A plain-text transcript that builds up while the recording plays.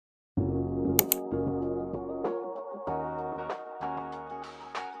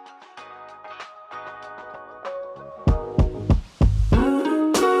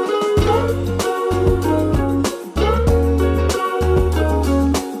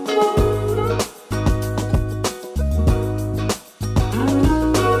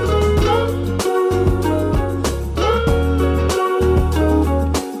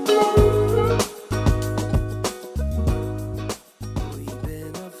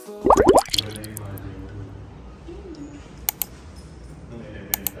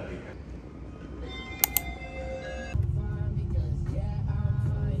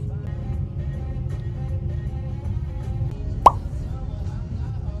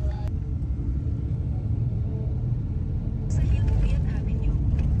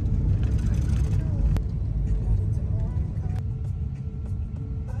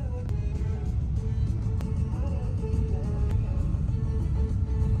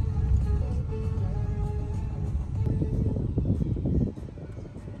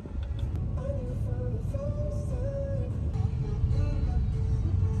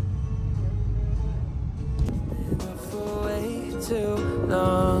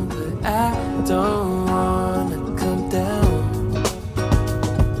long, but I don't wanna come down.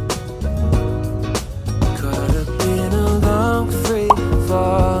 Caught up in a long free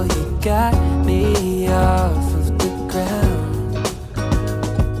fall, you got me off of the ground.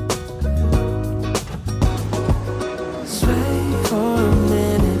 Sway for a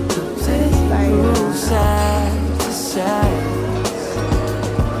minute, to play move side to side.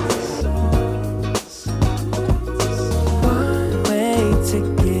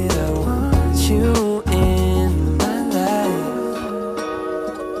 Ticket, I want you in my life.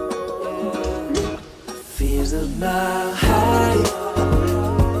 Feels a mile high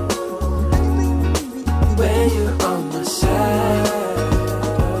when you're on my side.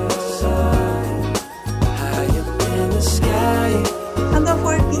 High up in the sky. Hanggang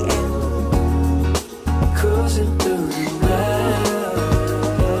 4 PM. Cruising through the night.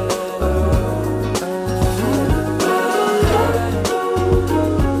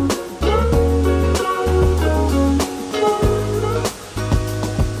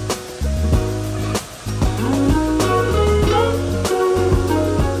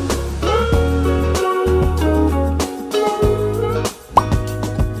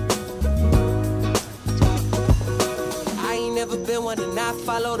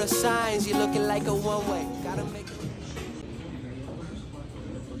 Follow the signs, you're looking like a one-way. Gotta make it.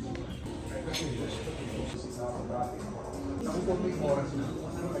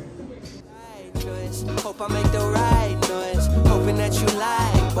 Hope I make the right noise. Hoping that you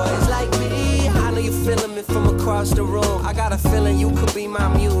like boys like me. I know you feeling me from across the room. I got a feeling you could be my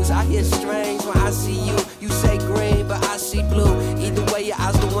muse. I hear strange when I see you. You say green, but I see blue. Either way, your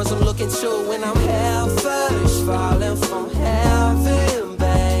eyes the ones I'm looking to. When I'm hell first, falling from heaven.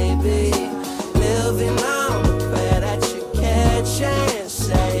 Living on the prayer that you catch and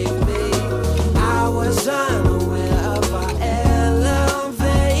save me. I was unaware of our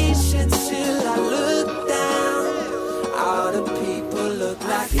elevation till I looked down. All the people look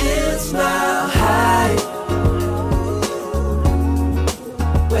like it's mile high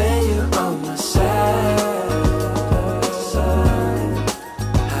when you're on my side.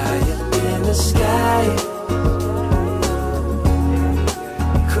 High up in the sky,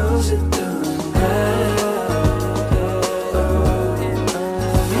 cruising through.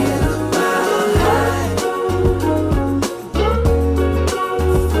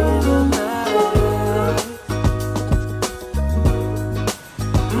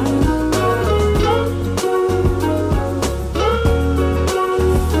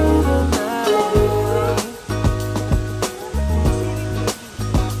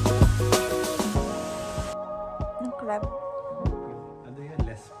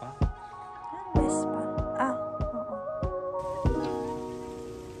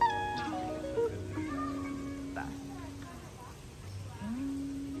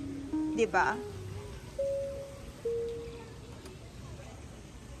 Diba?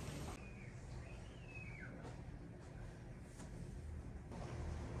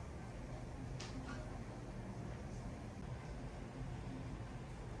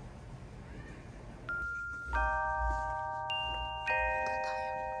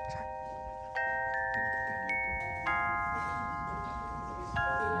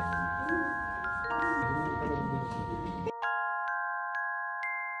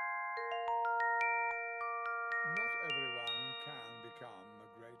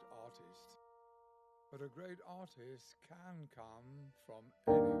 But a great artist can come from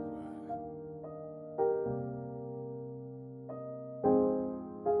anywhere.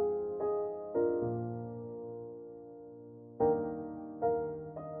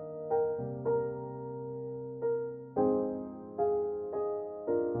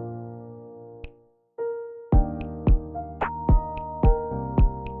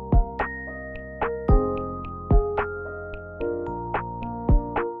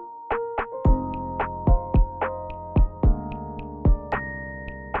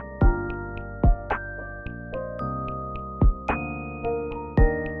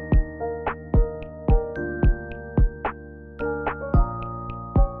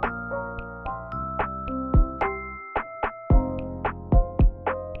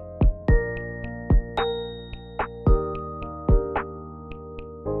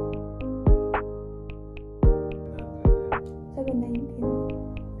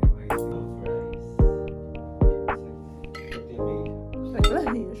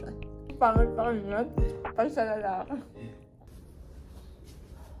 Pangit pa yun. Pag sa lalaki.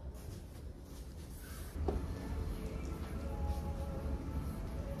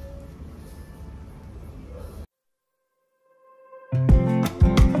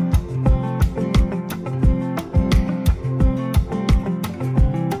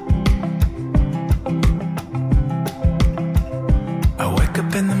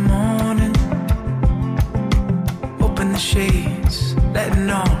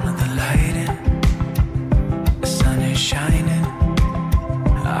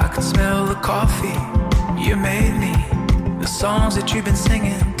 coffee you made me, the songs that you've been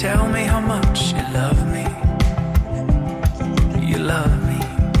singing, tell me how much you love me. You love me.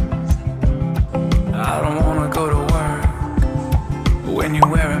 I don't wanna go to work when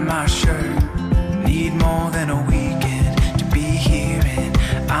you're wearing my shirt. Need more than a weekend to be here, and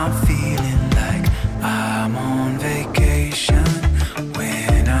I'm feeling like I'm on vacation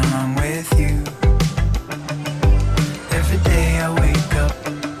when I'm with you. Every day I wake up,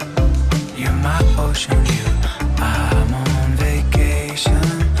 you're my ocean view. I'm on vacation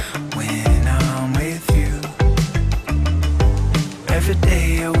when I'm with you. Every day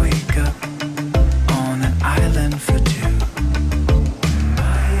I wake up on an island for two.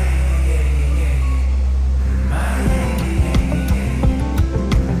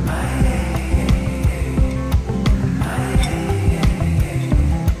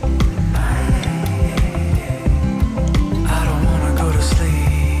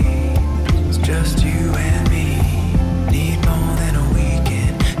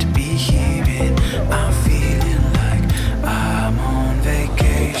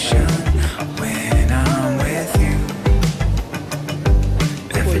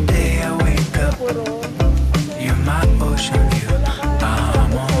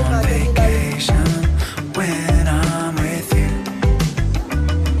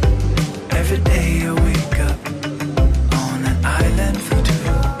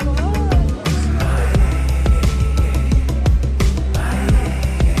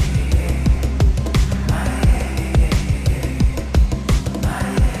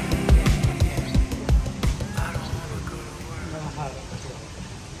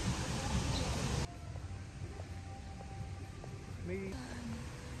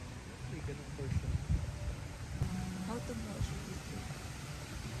 How to brush it.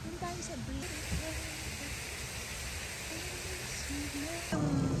 Doon tayo sa break.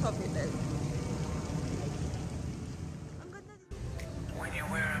 Sofitel. Ang ganda din. When you're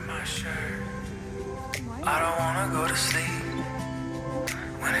wearing my shirt, I don't wanna go to sleep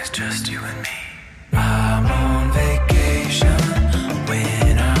when it's just you and me.